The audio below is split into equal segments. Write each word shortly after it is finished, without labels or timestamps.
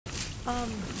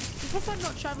Because I'm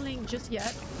not traveling just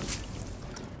yet.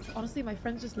 Honestly, my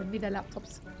friends just lend me their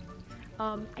laptops.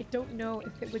 I don't know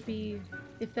if it would be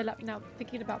if their now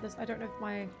thinking about this, I don't know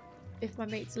if my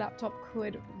mate's laptop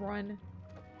could run.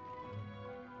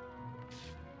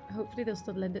 Hopefully they'll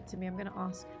still lend it to me. I'm gonna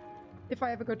ask if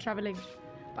I ever go traveling.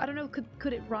 But I don't know,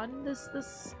 could it run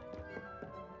this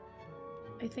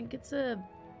I think it's a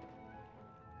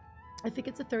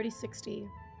 3060.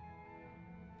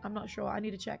 I'm not sure. I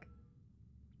need to check.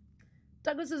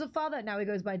 Douglas is a father. Now he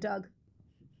goes by Doug.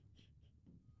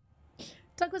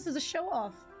 Douglas is a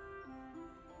show-off.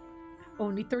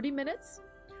 Only 30 minutes?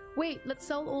 Wait, let's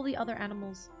sell all the other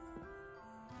animals.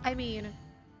 I mean,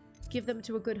 give them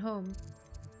to a good home.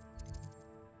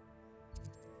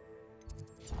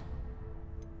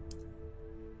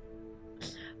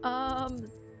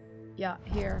 Yeah,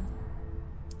 here.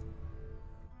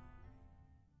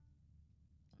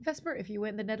 Vesper, if you were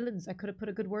in the Netherlands, I could have put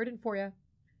a good word in for you.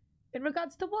 In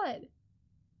regards to what?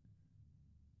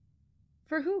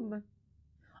 For whom?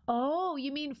 Oh,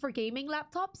 you mean for gaming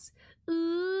laptops?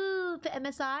 Ooh, for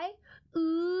MSI?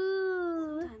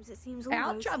 Ooh. Sometimes it seems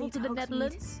I'll travel to the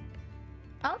Netherlands.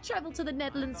 I'll travel to the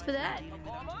Netherlands for that.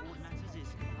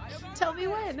 Tell me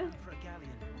when.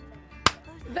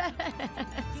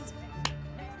 Best.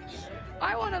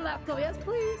 I want a laptop. Yes,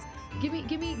 please. Give me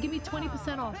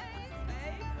 20% off.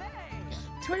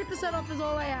 20% off is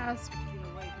all I ask.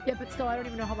 Yeah, but still, I don't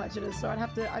even know how much it is, so I'd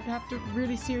have to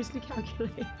really seriously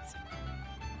calculate.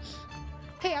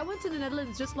 Hey, I went to the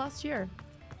Netherlands just last year.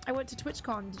 I went to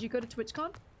TwitchCon. Did you go to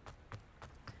TwitchCon?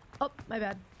 Oh, my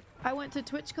bad. I went to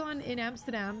TwitchCon in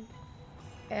Amsterdam.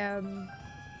 It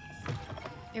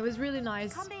was really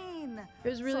nice. Come in. It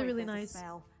was really, really nice.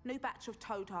 Smell. New batch of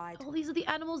toad-hide. Oh, these are the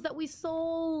animals that we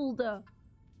sold.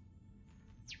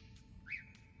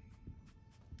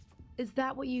 Is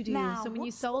that what you do? Now, so when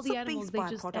you sell the animals, they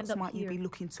just end up might here. You be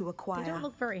looking to acquire? They don't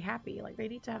look very happy. Like, they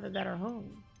need to have a better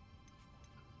home.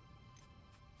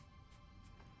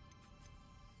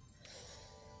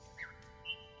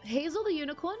 Hazel the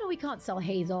unicorn? No, we can't sell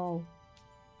Hazel.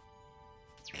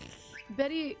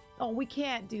 Betty... Oh, we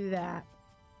can't do that.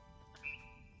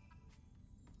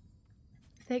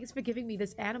 Thanks for giving me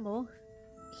this animal.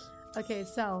 Okay,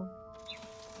 sell.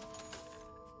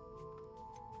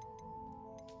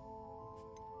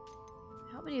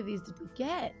 How many of these did we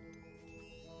get?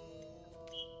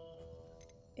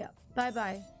 Yeah,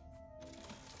 bye-bye.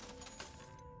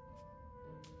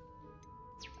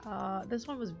 This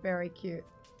one was very cute.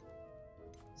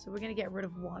 So we're gonna get rid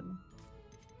of one.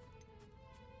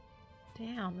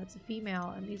 Damn, that's a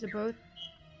female, and these are both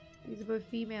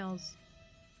females.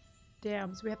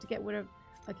 Damn, so we have to get rid of...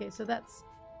 Okay, so that's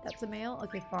a male?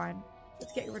 Okay, fine.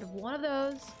 Let's get rid of one of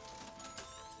those.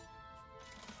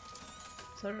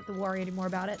 So I don't have to worry anymore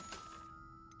about it.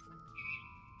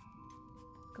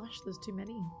 Gosh, there's too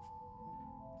many.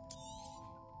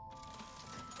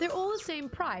 They're all the same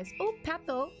price. Oh,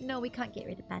 Pato. No, we can't get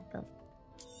rid of Pato.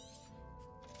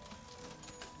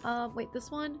 Wait, this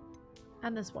one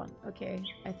and this one. Okay,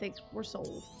 I think we're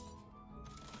sold.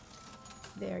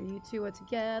 There, you two are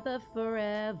together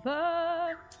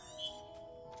forever.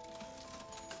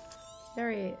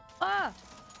 Very... Ah!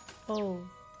 Oh.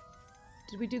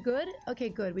 Did we do good? Okay,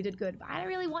 good. We did good. But I don't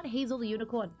really want Hazel the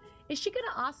unicorn. Is she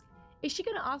gonna ask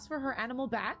for her animal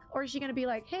back? Or is she gonna be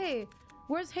like, hey,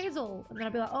 where's Hazel? And then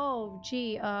I'll be like, oh,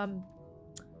 gee,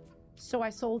 so I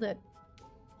sold it.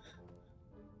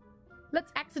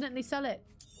 Let's accidentally sell it.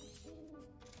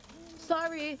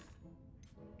 Sorry.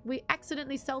 We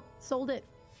accidentally sold it.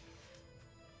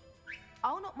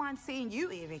 I'll not mind seeing you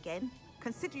here again.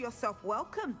 Consider yourself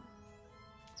welcome.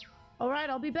 Alright,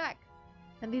 I'll be back.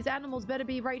 And these animals better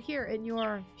be right here in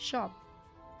your shop.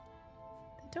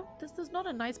 This is not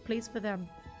a nice place for them.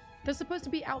 They're supposed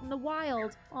to be out in the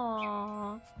wild.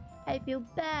 Aww. I feel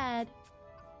bad.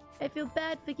 I feel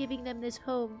bad for giving them this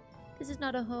home. This is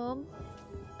not a home.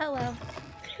 Oh well.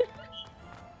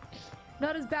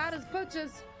 Not as bad as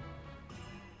poachers.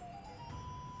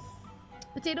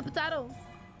 Potato, potato.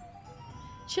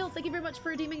 Chill, thank you very much for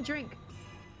redeeming drink.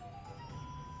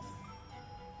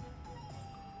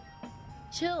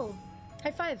 Chill.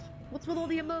 High five. What's with all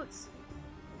the emotes?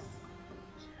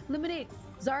 Eliminate.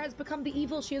 Zara has become the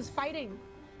evil she is fighting.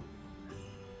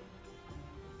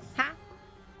 Huh?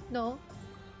 No.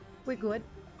 We're good.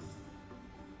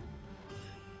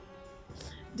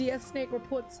 DS Snake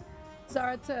reports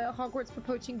Zara to Hogwarts for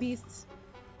poaching beasts.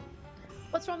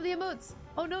 What's wrong with the emotes?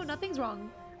 Oh no, nothing's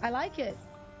wrong. I like it.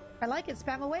 I like it.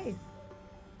 Spam away.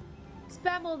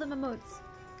 Spam all them emotes.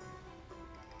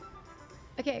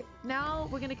 Okay, now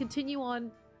we're gonna continue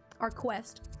on our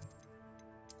quest.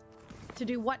 To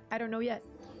do what? I don't know yet.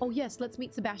 Oh yes, let's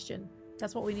meet Sebastian.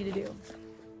 That's what we need to do.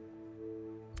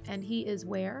 And he is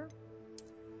where?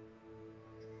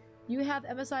 You have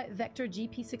MSI Vector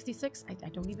GP66? I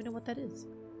don't even know what that is.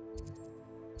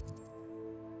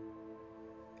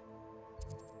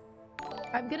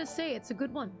 I'm gonna say it's a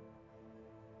good one.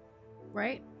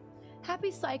 Right?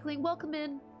 Happy cycling, welcome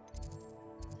in.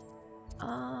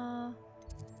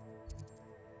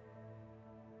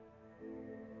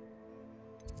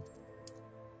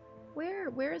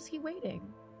 Where is he waiting?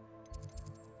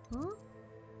 Huh?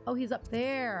 Oh, he's up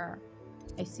there.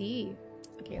 I see.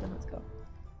 Okay, then let's go.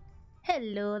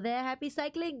 Hello there, happy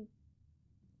cycling.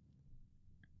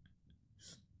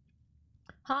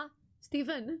 Huh?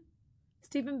 Stephen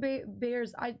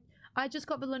Bears, I just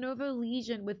got the Lenovo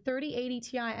Legion with 3080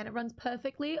 Ti and it runs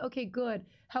perfectly. Okay, good.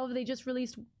 However, they just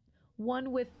released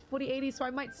one with 4080, so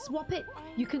I might swap it.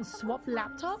 You can swap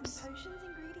laptops?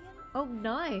 Oh,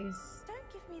 nice.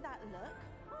 Don't give me that look.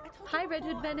 Hi,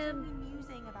 Redwood Venom.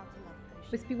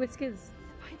 Wispy Whiskers.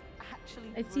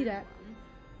 I see that.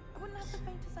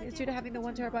 It's due to having the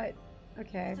 1 terabyte.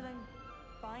 Okay.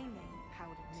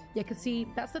 Yeah, because see,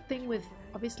 that's the thing with,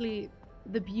 obviously,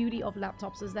 the beauty of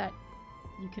laptops is that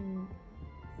you can...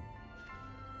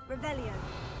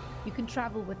 You can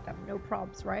travel with them, no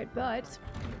probs, right? But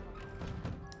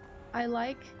I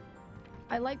like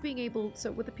being able,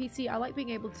 so with the PC, I like being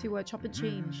able to chop and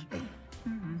change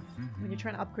when you're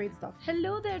trying to upgrade stuff.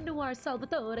 Hello there, Noir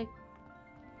Salvatore.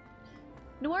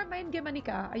 Noir Main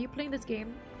Gemanika, are you playing this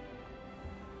game?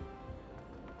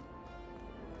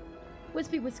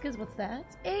 Wispy Whiskers, what's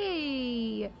that?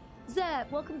 Hey!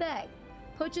 Zap, welcome back.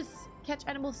 Poachers catch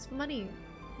animals for money.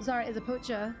 Zara is a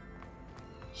poacher.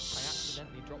 Shh.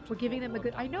 We're giving them a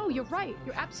good... I know, you're right.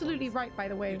 You're absolutely right, by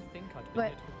the way.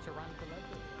 But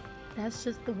that's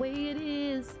just the way it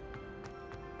is.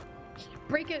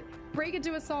 Break it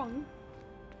to a song.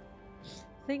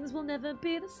 Things will never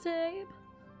be the same.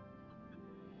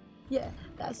 Yeah,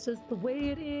 that's just the way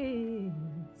it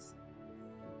is.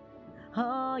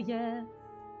 Oh, yeah.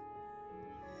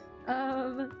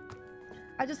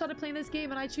 I just started playing this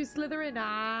game and I choose Slytherin.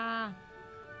 Ah.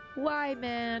 Why,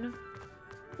 man?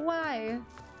 Why?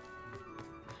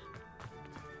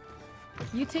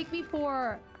 You take me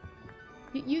for...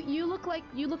 You look like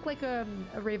a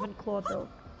Ravenclaw though.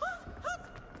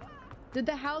 Did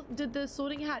the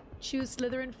Sorting Hat choose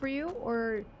Slytherin for you,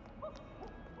 or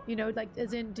you know, like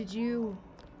as in did you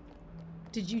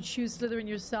choose Slytherin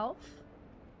yourself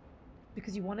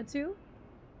because you wanted to?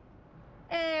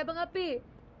 Eh, bangapi.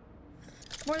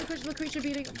 More than the creature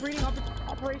breeding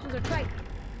operations are tight.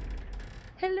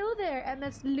 Hello there,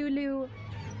 MS Lulu.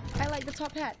 I like the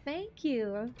top hat. Thank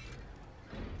you.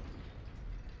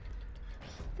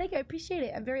 Thank you, I appreciate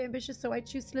it. I'm very ambitious, so I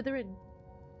choose Slytherin.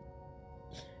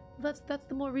 That's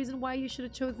the more reason why you should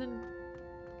have chosen...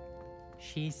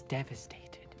 She's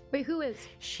devastated. Wait, who is?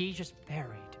 She just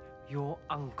buried your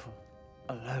uncle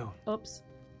alone. Oops.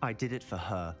 I did it for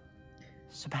her.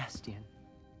 Sebastian,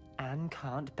 Anne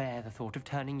can't bear the thought of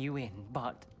turning you in,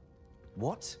 but...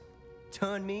 What?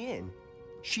 Turn me in?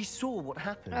 She saw what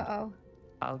happened. Uh-oh.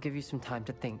 I'll give you some time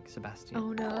to think, Sebastian.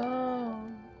 Oh,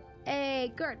 no.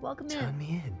 Hey, Gert, welcome in. Turn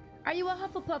me in. Are you a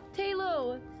Hufflepuff?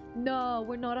 Taylor? No,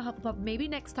 we're not a Hufflepuff. Maybe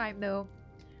next time, though.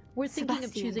 We're thinking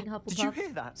of choosing Hufflepuff. Did you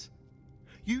hear that?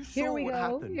 You saw what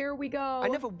happened. Here we go. I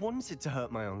never wanted to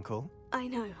hurt my uncle. I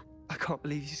know. I can't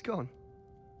believe he's gone.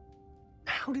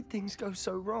 How did things go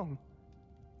so wrong?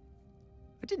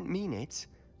 I didn't mean it.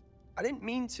 I didn't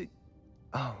mean to...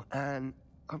 Oh, Anne,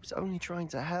 I was only trying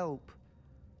to help.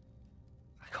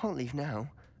 I can't leave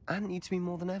now. Anne needs me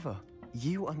more than ever.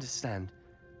 You understand.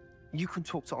 You can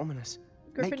talk to Ominous.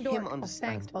 Make Gryffindor. him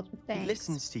understand. Oh, thanks. He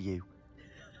listens to you.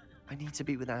 I need to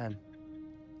be with Anne.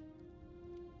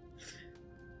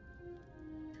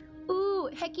 Ooh,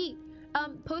 Hecky,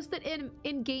 post it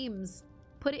in games.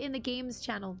 Put it in the games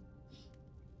channel.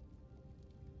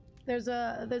 There's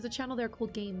a channel there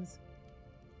called Games.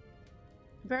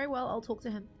 Very well, I'll talk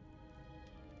to him.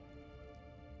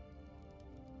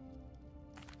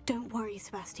 Don't worry,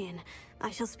 Sebastian. I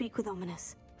shall speak with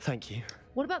Ominous. Thank you.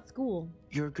 What about school?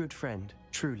 You're a good friend,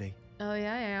 truly. Oh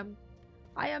yeah, I am.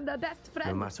 I am the best friend.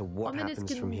 No matter what Ominous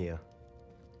happens from here.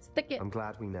 Stick it. I'm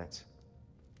glad we met.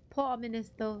 Poor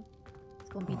Ominous though. He's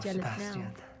gonna be jealous Sebastian.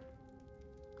 now.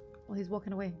 Oh, he's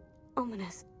walking away.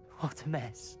 Ominous. What a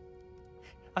mess.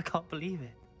 I can't believe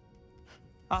it.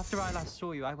 After I last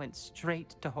saw you, I went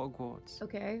straight to Hogwarts.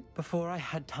 Okay. Before I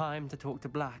had time to talk to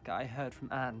Black, I heard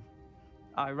from Anne.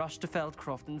 I rushed to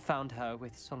Feldcroft and found her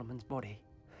with Solomon's body.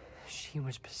 She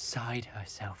was beside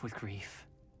herself with grief.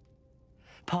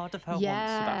 Part of her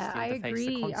Yeah, wants Sebastian I to face the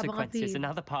agree, consequences, Avanti.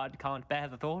 another part can't bear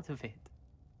the thought of it.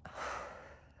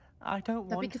 I don't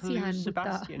Tapi want to kesian lose buta.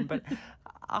 Sebastian, but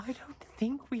I don't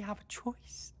think we have a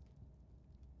choice.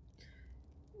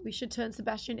 We should turn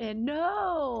Sebastian in.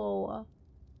 No!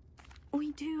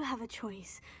 We do have a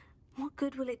choice. What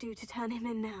good will it do to turn him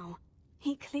in now?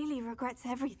 He clearly regrets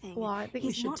everything. Well, I think we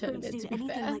He's should not turn going him to in, do to be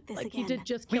anything fair. like this Like, again. he did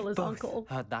just kill We've his both uncle.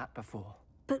 heard that before.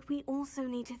 But we also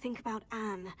need to think about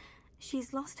Anne.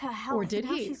 She's lost her health. Or did and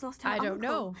now he? she's lost her I don't uncle.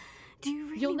 know. Do you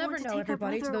really You'll want never to know, take her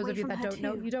everybody. To brother those away of you from that her don't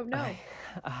know, too? you don't know.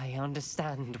 I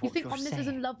understand You what think you're Omnis saying. is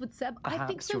in love with Seb? I think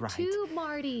Perhaps so you're right. too,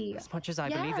 Marty. As much as I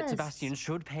believe that Yes. Sebastian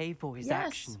should pay for his Yes.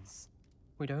 actions,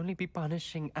 we'd only be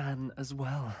punishing Anne as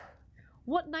well.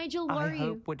 What, Nigel, I worry you?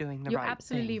 hope we're doing the You're right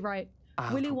absolutely thing. right.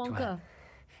 I'll Willy talk to Wonka. her.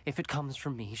 If it comes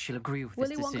from me, she'll agree with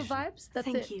Willy this Wonka decision. vibes? That's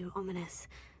Thank it. you, Ominous.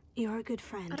 You're a good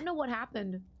friend. I don't know what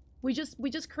happened. We just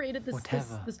created this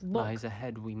Whatever this look. lies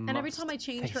ahead, we must And every time I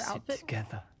change her face it outfit-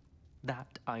 together.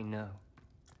 That I know.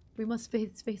 We must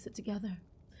face it together.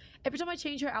 Every time I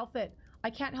change her outfit, I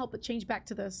can't help but change back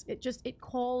to this. It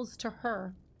calls to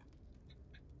her.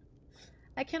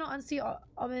 I cannot unsee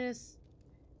Ominous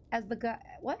as the guy.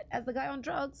 What? As the guy on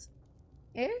drugs?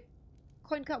 Eh?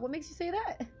 Coin cut. What makes you say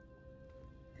that?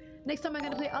 Next time I'm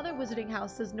gonna play other Wizarding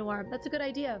House, says Noir. That's a good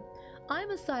idea. I'm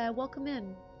Messiah. Welcome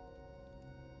in.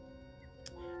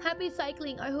 Happy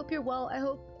cycling. I hope you're well. I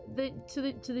hope to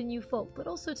the new folk, but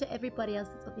also to everybody else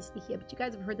that's obviously here. But you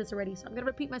guys have heard this already, so I'm gonna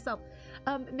repeat myself.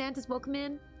 Mantis, welcome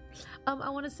in. I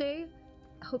want to say,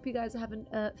 I hope you guys are having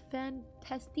a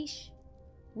fantastic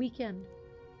weekend.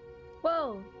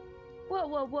 Whoa, whoa,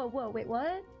 whoa, whoa, whoa! Wait,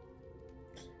 what?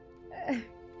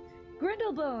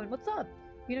 Grindelbone, what's up?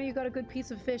 You know you got a good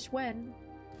piece of fish when,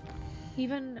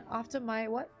 even after my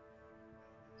what?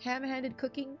 Ham-handed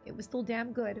cooking, it was still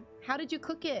damn good. How did you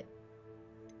cook it?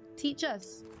 Teach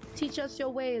us. Teach us your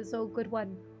ways, oh good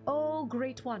one. Oh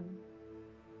great one.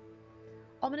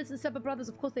 Ominous and Seba brothers,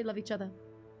 of course they love each other.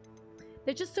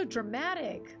 They're just so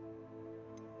dramatic.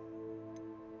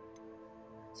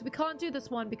 So we can't do this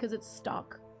one because it's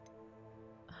stuck.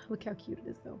 Look how cute it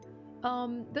is though.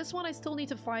 This one I still need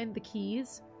to find the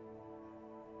keys.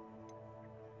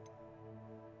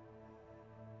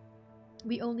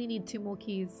 We only need 2 more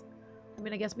keys. I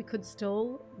mean, I guess we could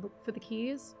still look for the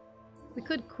keys. We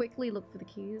could quickly look for the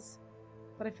keys.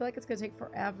 But I feel like it's going to take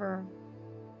forever.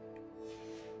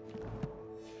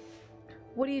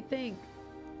 What do you think?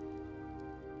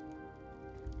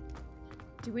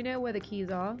 Do we know where the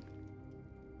keys are? Well,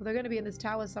 they're going to be in this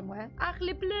tower somewhere. Ach,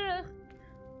 les bleus!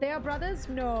 They are brothers?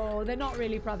 No, they're not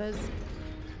really brothers.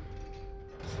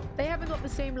 They haven't got the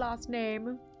same last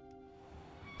name.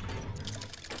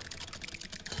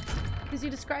 Because you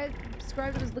described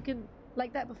him as looking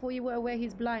like that before you were aware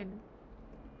he's blind.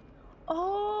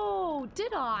 Oh,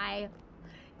 did I?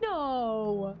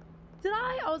 No. Did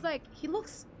I? I was like, he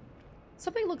looks...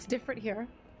 Something looks different here.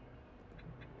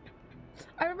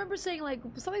 I remember saying, like,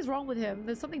 something's wrong with him.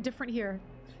 There's something different here.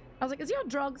 I was like, is he on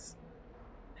drugs?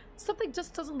 Something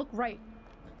just doesn't look right.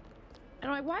 And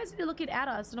I'm like, why isn't he looking at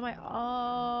us? And I'm like,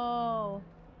 oh...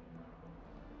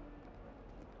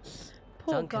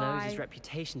 Poor Duncan owes guy. his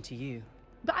reputation to you.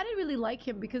 But I didn't really like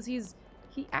him because he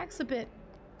acts a bit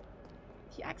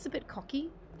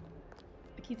cocky.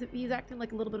 Like he's acting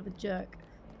like a little bit of a jerk.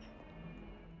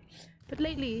 But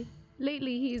lately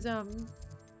he's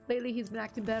been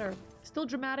acting better. Still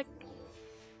dramatic.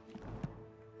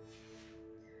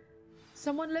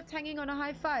 Someone left hanging on a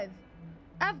high five.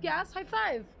 Av gas, high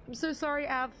five. I'm so sorry,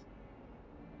 Av.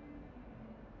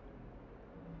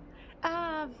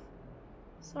 Av.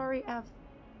 Sorry, Av.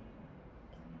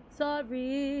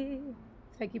 Sorry.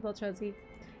 Thank you, Beltrezi.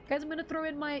 Guys, I'm going to throw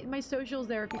in my socials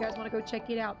there if you guys want to go check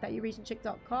it out.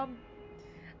 ThatEurasianChick.com.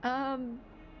 And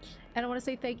I want to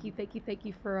say thank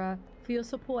you for your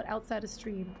support outside of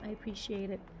stream. I appreciate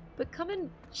it. But come and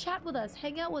chat with us,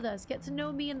 hang out with us, get to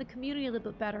know me and the community a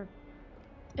little bit better.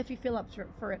 If you feel up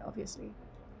for it, obviously.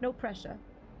 No pressure.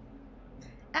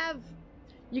 Av,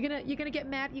 you're gonna get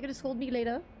mad? You're gonna scold me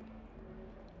later?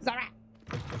 Zara.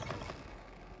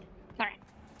 Sorry.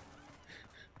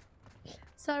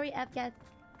 Sorry, Avgas.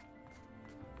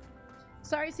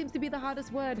 Sorry seems to be the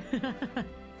hardest word.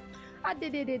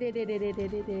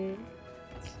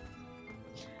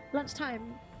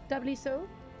 Lunchtime. Doubly so.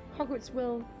 Hogwarts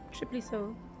will triply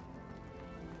so.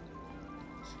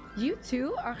 You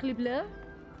too, Archly Bleu?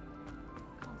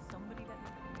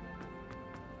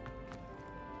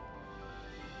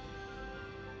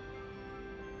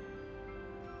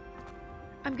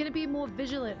 I'm gonna be more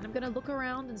vigilant. I'm gonna look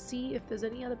around and see if there's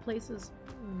any other places.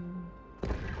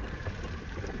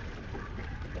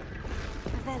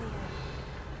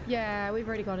 Yeah, we've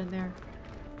already got in there.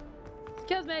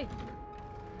 Excuse me.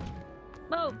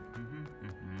 Move.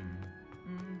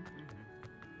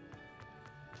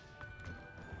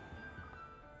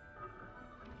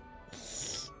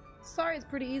 Sorry, it's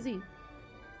pretty easy.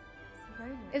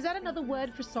 Is that another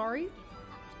word for sorry?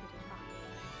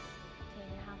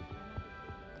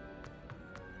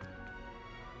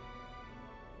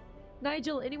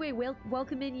 Nigel, anyway,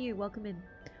 welcome in you. Welcome in.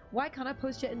 Why can't I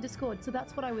post yet in Discord? So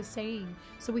that's what I was saying.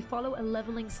 So we follow a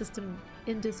leveling system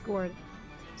in Discord.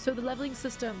 So the leveling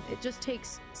system, it just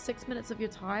takes 6 minutes of your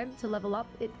time to level up.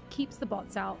 It keeps the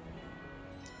bots out.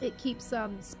 It keeps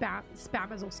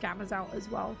spammers or scammers out as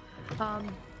well.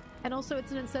 And also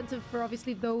it's an incentive for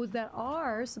obviously those that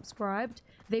are subscribed.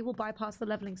 They will bypass the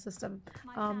leveling system.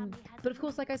 But of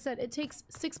course, like I said, it takes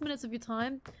 6 minutes of your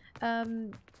time.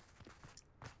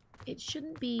 It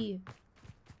shouldn't be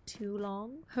too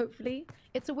long, hopefully.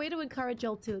 It's a way to encourage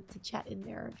y'all to chat in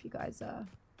there if you guys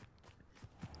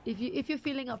if you're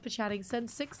feeling up for chatting, send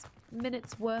 6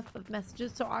 minutes worth of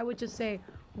messages. So I would just say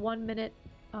 1 minute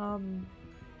 1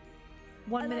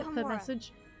 minute per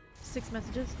message, 6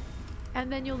 messages, and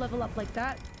then you'll level up like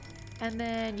that, and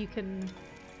then you can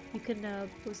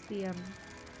post the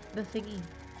thingy.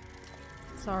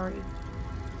 Sorry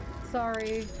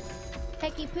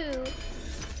Hecky poo.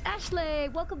 Ashley,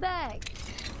 welcome back.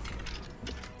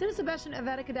 Didn't Sebastian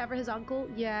Avada Kedavra his uncle?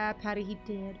 Yeah, Patty, he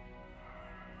did.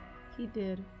 He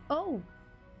did. Oh!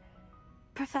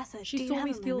 Professor, she do you saw have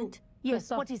me a steal. moment?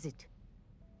 Yes, what is it?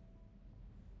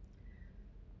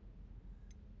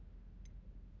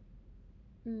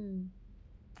 In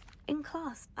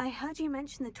class, I heard you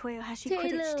mention the Toyohashi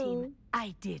Quidditch team.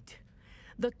 I did.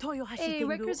 The Toyohashi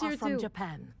Tengu are from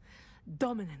Japan.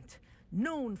 Dominant,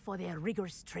 known for their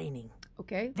rigorous training.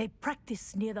 Okay. They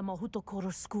practice near the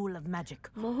Mahutokoro School of Magic,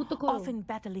 Mahutokoro. often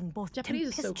battling both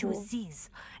Japanese tempestuous seas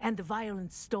and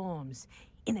violent storms,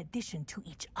 in addition to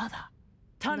each other.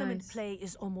 Tournament play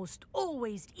is almost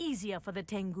always easier for the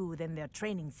Tengu than their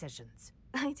training sessions.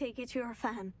 I take it you're a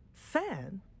fan.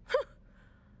 Fan?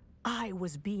 I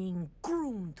was being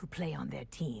groomed to play on their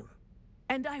team.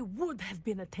 And I would have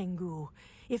been a Tengu,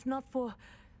 if not for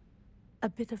a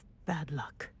bit of bad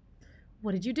luck.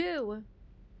 What did you do?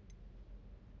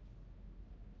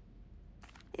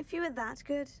 If you were that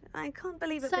good, I can't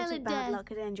believe a bit of bad luck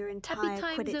could end your entire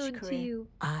Quidditch career. To you.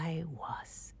 I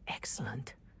was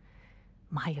excellent.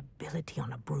 My ability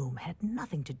on a broom had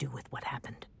nothing to do with what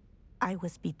happened. I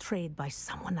was betrayed by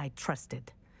someone I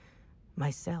trusted.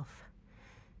 Myself.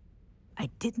 I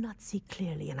did not see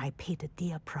clearly and I paid a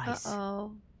dear price.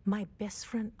 Uh-oh. My best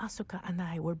friend Asuka and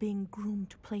I were being groomed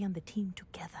to play on the team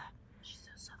together. She's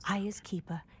so I as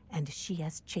keeper and she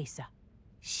as chaser.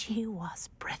 She was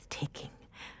breathtaking.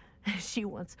 She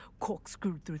once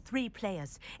corkscrewed through 3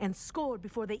 players and scored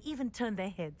before they even turned their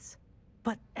heads.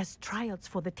 But as tryouts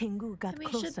for the Tengu got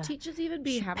closer, should teachers even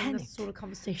be having this sort of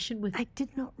conversation with... I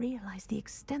did not realize the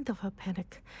extent of her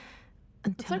panic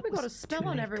until it's like we got a spell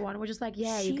on everyone. We're just like,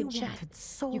 yeah, you can chat.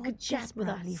 You can chat with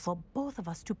us. For both of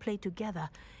us to play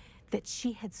together, that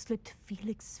she had slipped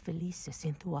Felix Felicis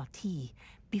into our tea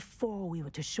before we were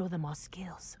to show them our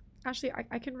skills. Actually,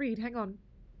 I can read. Hang on.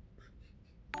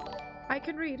 I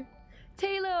can read.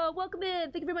 Taylor, welcome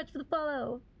in. Thank you very much for the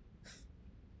follow.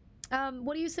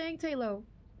 What are you saying, Taylor?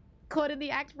 Caught in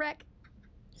the act wreck?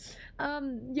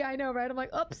 Yeah, I know, right? I'm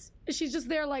like, oops. She's just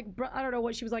there like, I don't know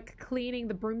what, she was like cleaning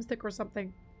the broomstick or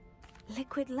something.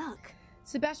 Liquid luck.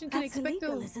 Sebastian can expect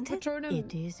illegal, isn't it? Patronum.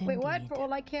 It is Wait, indeed. what? For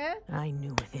all I care? I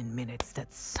knew within minutes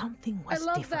that something was I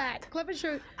love different. that. Clever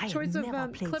I choice had of never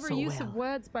played clever so use well. of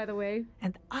words, by the way.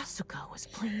 And Asuka was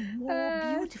playing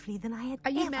more beautifully than I had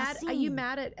ever seen. Are you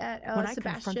mad at when Sebastian?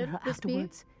 I confronted her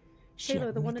afterwards, she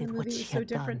Taylor, the one in the admitted movie what was she so had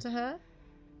different done. to her.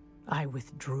 I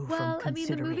withdrew Well, from I mean,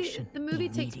 consideration the movie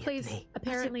takes place immediately.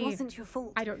 apparently. But it wasn't your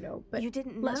fault. I don't know, but you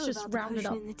didn't let's know just about the round it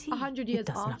potion up. in the tea. 100 years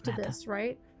does not after matter. this,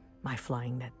 right? My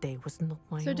flying that day was not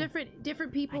my So own.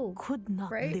 different people. I could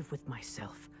not right? live with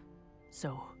myself.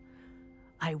 So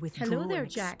I withdrew Hello there,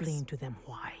 and Jax. explained to them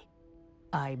why.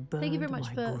 I burned Thank you very much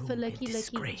my for broom Licky in Licky,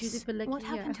 disgrace. Judy for Licky. What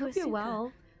happened to I hope you're Asuka?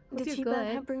 well. Hope Did you're she good.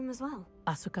 burn her broom as well?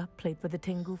 Asuka played for the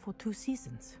Tengu for 2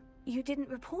 seasons. You didn't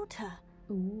report her.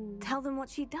 Ooh. Tell them what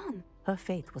she'd done. Her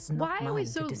fate was not Why are we mine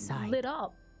so to decide. lit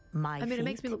up? My I mean, it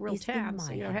makes me fate look real is in tan, my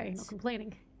so you know, hey, no hands,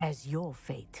 complaining. as your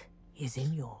fate is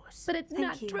in yours. But it's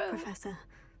not Thank you, true. Professor.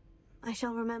 I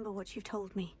shall remember what you've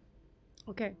told me.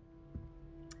 Okay.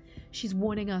 She's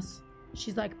warning us.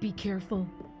 She's like, be careful.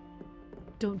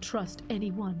 Don't trust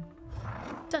anyone.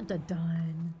 Dun dun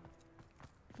dun.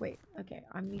 Wait, okay.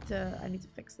 I need to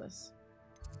fix this.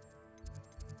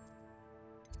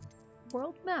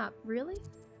 World map, really?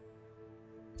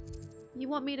 You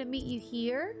want me to meet you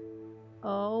here?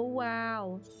 Oh,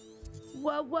 wow.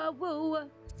 Whoa, whoa, whoa.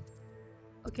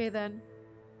 Okay, then.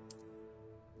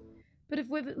 But if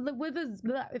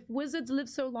wizards live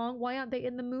so long, why aren't they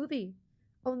in the movie?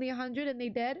 Only 100 and they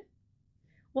dead?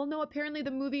 Well, no, apparently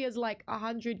the movie is like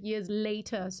 100 years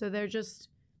later, so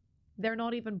they're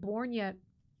not even born yet.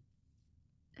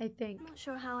 I think. I'm not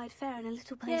sure how I'd fare in a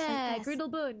little place like this. Yeah,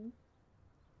 Griddlebun.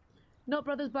 Not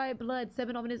brothers by blood.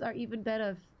 7 omnibus are even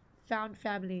better. Found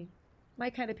family. My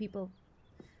kind of people.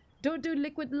 Don't do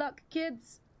liquid luck,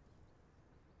 kids.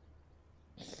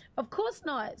 Of course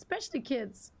not, especially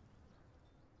kids.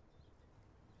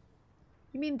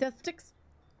 You mean death sticks?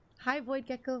 Hi, Void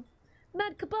Gecko.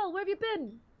 Mad Cabal, where have you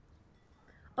been?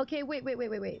 Okay,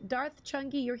 wait. Darth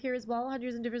Chunky, you're here as well.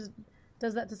 Hundreds and different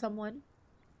does that to someone.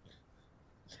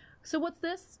 So what's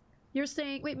this? You're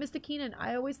saying, wait, Mr. Keenan,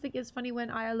 I always think it's funny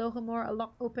when I Alohomore a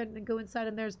lock open and go inside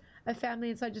and there's a family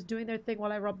inside just doing their thing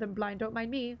while I rob them blind. Don't mind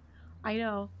me. I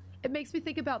know. It makes me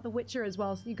think about The Witcher as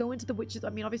well. So you go into the Witchers, I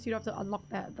mean, obviously you don't have to unlock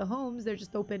the homes, they're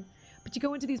just open. But you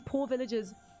go into these poor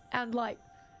villages and like,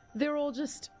 they're all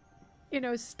just, you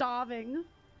know, starving.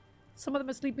 Some of them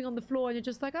are sleeping on the floor and you're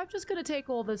just like, I'm just gonna take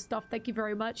all this stuff, thank you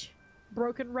very much.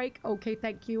 Broken rake, okay,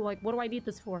 thank you. Like, what do I need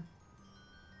this for?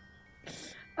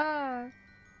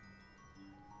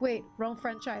 Wait, wrong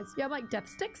franchise. Yeah, I'm like, death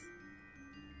sticks?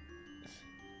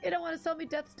 You don't want to sell me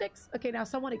death sticks? Okay, now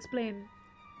someone explain.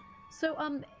 So,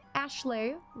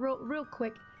 Ashley, real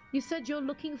quick, you said you're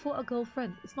looking for a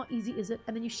girlfriend. It's not easy, is it?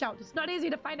 And then you shout, it's not easy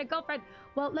to find a girlfriend.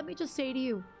 Well, let me just say to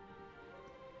you,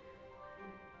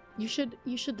 you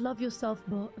should love yourself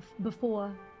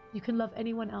before you can love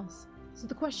anyone else. So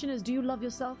the question is, do you love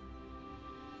yourself?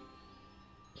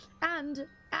 And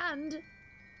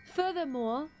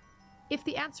furthermore, if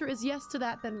the answer is yes to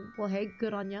that, then, well, hey,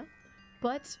 good on ya.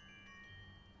 But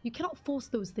you cannot force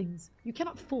those things. You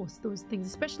cannot force those things,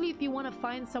 especially if you want to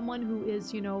find someone who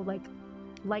is, you know,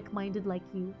 like-minded like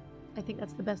you. I think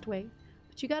that's the best way.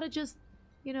 But you gotta just,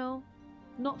 you know,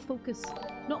 not focus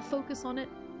on it.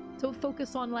 Don't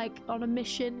focus on, like, on a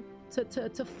mission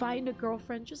to find a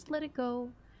girlfriend. Just let it go.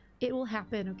 It will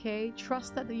happen, okay?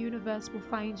 Trust that the universe will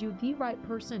find you the right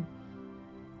person.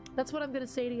 That's what I'm gonna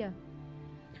say to you.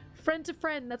 Friend to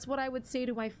friend, that's what I would say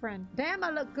to my friend. Damn, I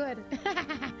look good.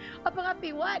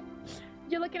 Uppy, what?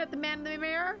 You're looking at the man in the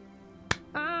mirror?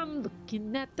 I'm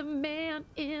looking at the man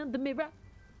in the mirror.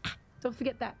 Ah, don't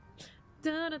forget that.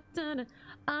 Dun, dun, dun, dun.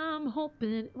 I'm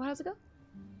hoping... Well, how's it go?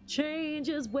 Change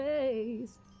his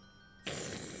ways.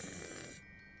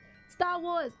 Star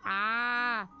Wars.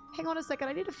 Ah. Hang on a second.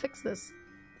 I need to fix this.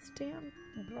 This damn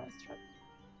brush.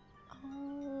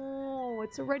 Oh,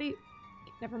 it's already...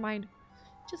 Never mind.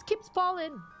 Just keeps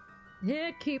falling.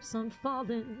 It keeps on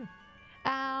falling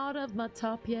out of my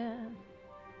top, yeah.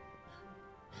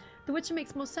 The Witcher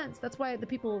makes most sense. That's why the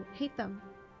people hate them.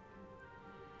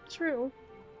 True.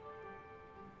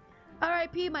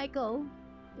 R.I.P. Michael.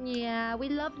 Yeah, we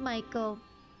love Michael.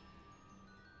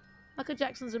 Michael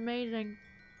Jackson's amazing.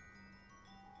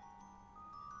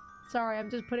 Sorry, I'm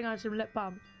just putting on some lip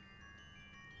balm.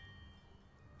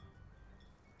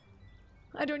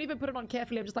 I don't even put it on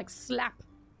carefully. I'm just like, slap.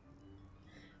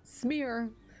 Smear.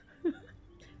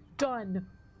 Done.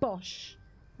 Bosh.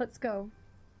 Let's go.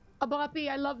 Abapi,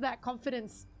 I love that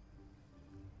confidence.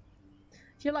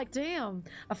 You're like, damn,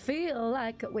 I feel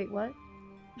like... Wait, what?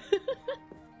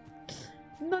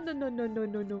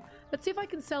 No. Let's see if I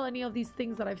can sell any of these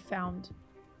things that I've found.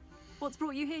 What's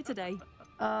brought you here today?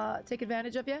 Take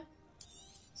advantage of you.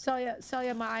 Sell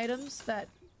you my items that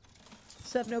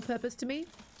serve no purpose to me.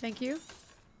 Thank you.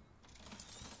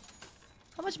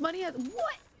 How much money has...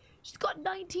 What? She's got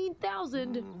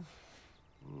 19,000.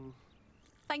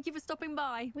 Thank you for stopping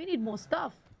by. We need more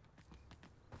stuff.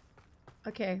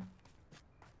 Okay.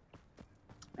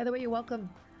 By the way, you're welcome.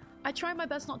 I try my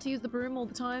best not to use the broom all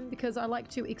the time because I like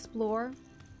to explore,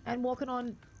 and walking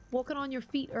on your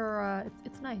feet are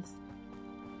it's nice.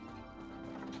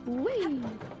 Whee!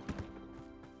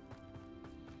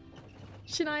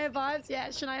 Shania vibes, yeah,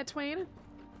 Shania Twain.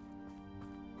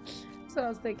 That's what I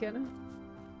was thinking.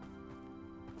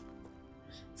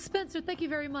 Spencer, thank you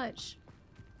very much.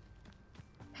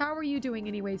 How are you doing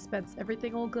anyway, Spence?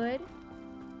 Everything all good?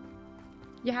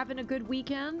 You having a good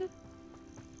weekend?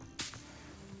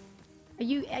 Are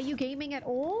you gaming at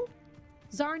all?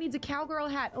 Zara needs a cowgirl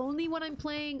hat only when I'm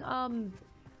playing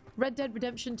Red Dead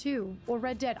Redemption 2 or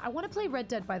Red Dead. I want to play Red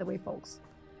Dead, by the way, folks.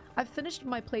 I've finished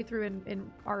my playthrough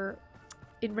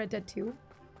in Red Dead 2,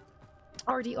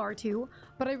 RDR2,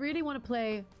 but I really want to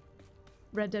play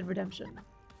Red Dead Redemption.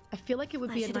 I feel like it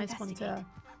would be a nice one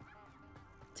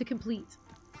to complete.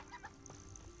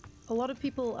 A lot of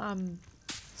people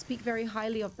speak very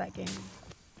highly of that game.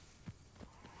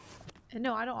 And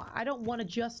no, I don't want to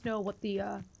just know what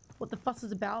the fuss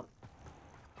is about.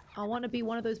 I want to be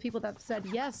one of those people that said,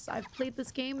 yes, I've played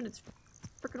this game and it's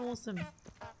freaking awesome.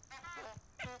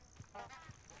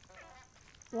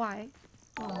 Why?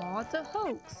 Aw, it's a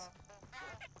hoax.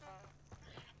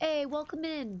 Hey, welcome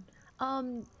in.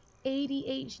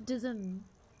 ADHDism.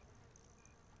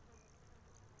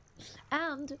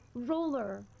 And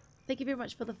Roller. Thank you very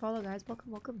much for the follow, guys.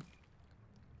 Welcome, welcome.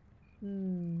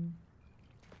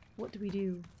 What do we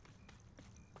do?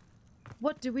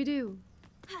 What do we do?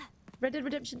 Red Dead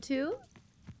Redemption 2?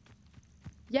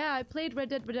 Yeah, I played Red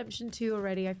Dead Redemption 2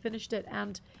 already. I finished it,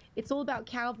 and it's all about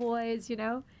cowboys, you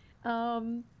know?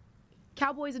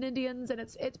 Cowboys and Indians, and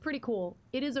it's pretty cool.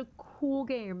 It is a cool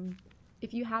game.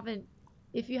 If you haven't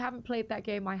played that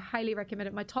game, I highly recommend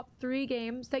it. My top 3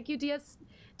 games. Thank you, DS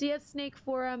Snake,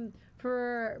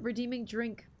 for redeeming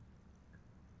drink.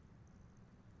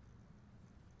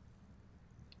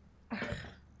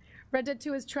 Red Dead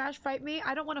 2 is trash. Fight me.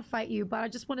 I don't want to fight you, but I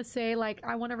just want to say, like,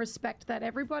 I want to respect that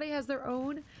everybody has their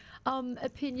own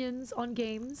opinions on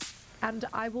games, and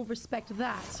I will respect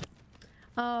that.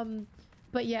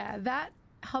 But yeah, that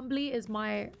humbly is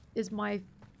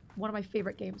one of my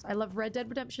favorite games. I love Red Dead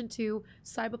Redemption 2,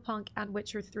 Cyberpunk, and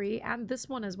Witcher 3, and this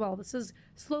one as well. This is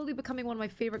slowly becoming one of my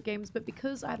favorite games, but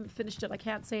because I haven't finished it, I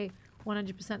can't say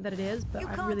 100% that it is, but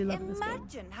I'm really loving this game. You can't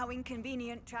imagine how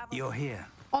inconvenient travel. You're here.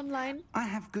 Online. I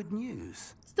have good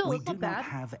news. Still, we it's do not bad. not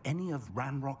have any of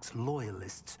Ranrock's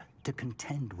loyalists to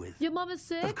contend with. Your mom is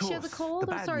sick? Of course, She has a cold?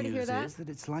 the I'm bad sorry to hear news that. is that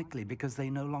it's likely because they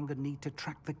no longer need to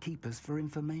track the keepers for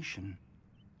information.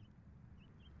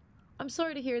 I'm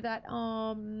sorry to hear that,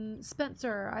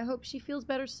 Spencer. I hope she feels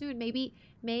better soon. Maybe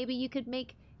you could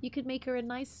make her a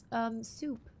nice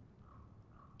soup.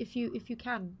 If you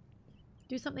can.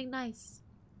 Do something nice.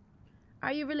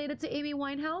 Are you related to Amy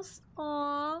Winehouse?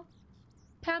 Aww.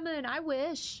 Pamela, I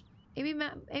wish. Amy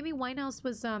Winehouse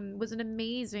was an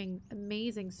amazing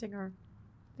singer.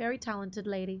 Very talented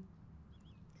lady.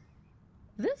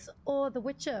 This or The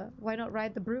Witcher? Why not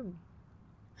ride the broom?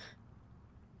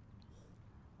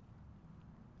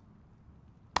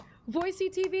 Voicey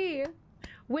TV.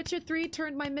 Witcher 3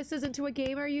 turned my missus into a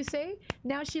gamer, you say?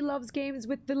 Now she loves games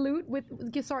with the loot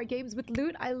games with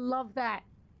loot. I love that.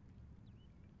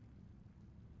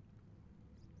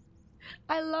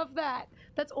 I love that.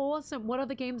 That's awesome. What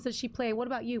other games does she play? What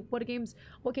about you? What games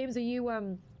are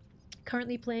you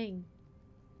currently playing?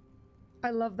 I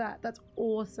love that. That's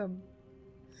awesome.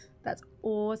 That's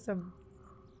awesome.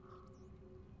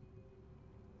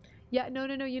 Yeah, no.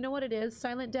 You know what it is?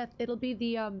 Silent Death. It'll be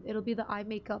the eye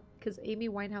makeup, because Amy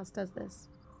Winehouse does this.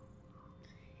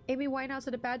 Amy Winehouse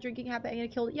had a bad drinking habit and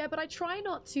it killed it. Yeah, but I try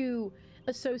not to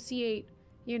associate,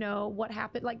 you know, what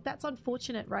happened. Like, that's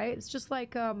unfortunate, right? It's just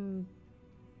like, you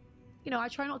know, I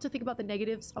try not to think about the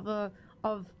negatives of a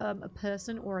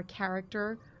person or a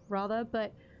character, rather,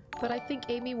 but I think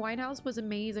Amy Winehouse was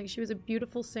amazing. She was a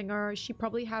beautiful singer. She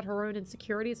probably had her own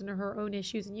insecurities and her own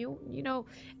issues, and you know,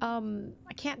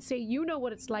 I can't say you know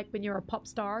what it's like when you're a pop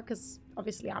star, because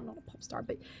obviously I'm not a pop star,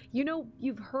 but you know,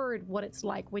 you've heard what it's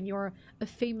like when you're a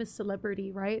famous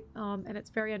celebrity, right? And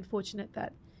it's very unfortunate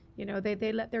that, you know,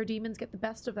 they let their demons get the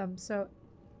best of them. So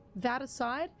that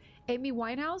aside, Amy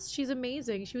Winehouse, she's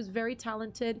amazing. She was very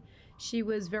talented. She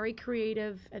was very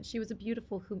creative, and she was a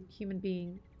beautiful human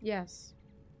being. Yes.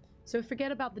 So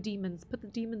forget about the demons. Put the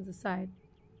demons aside.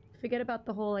 Forget about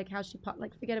the whole, like, how she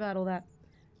forget about all that.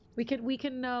 We can,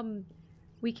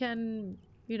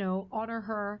 you know, honor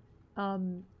her.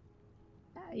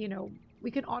 You know, we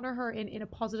can honor her in a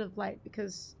positive light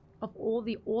because of all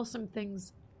the awesome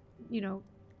things, you know,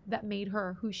 that made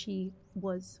her who she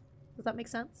was. Does that make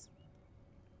sense?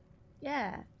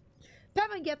 Yeah.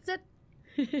 Pevin gets it.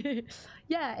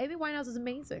 Yeah, Amy Winehouse is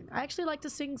amazing. I actually like to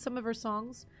sing some of her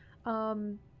songs.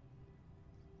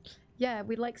 Yeah,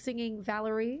 we like singing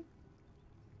Valerie.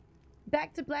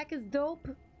 Back to Black is dope.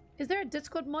 Is there a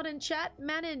Discord mod in chat?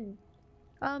 Manon.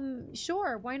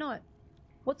 Sure, why not?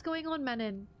 What's going on,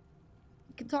 Manon?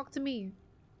 You can talk to me.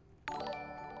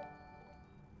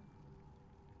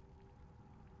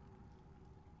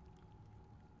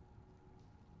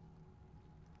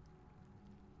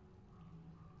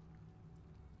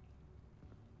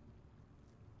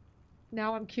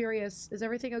 Now I'm curious. Is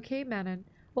everything okay, Manon?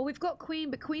 Well, we've got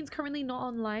Queen, but Queen's currently not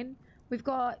online. We've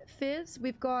got Fizz.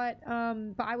 We've got,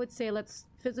 but I would say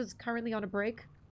Fizz is currently on a break.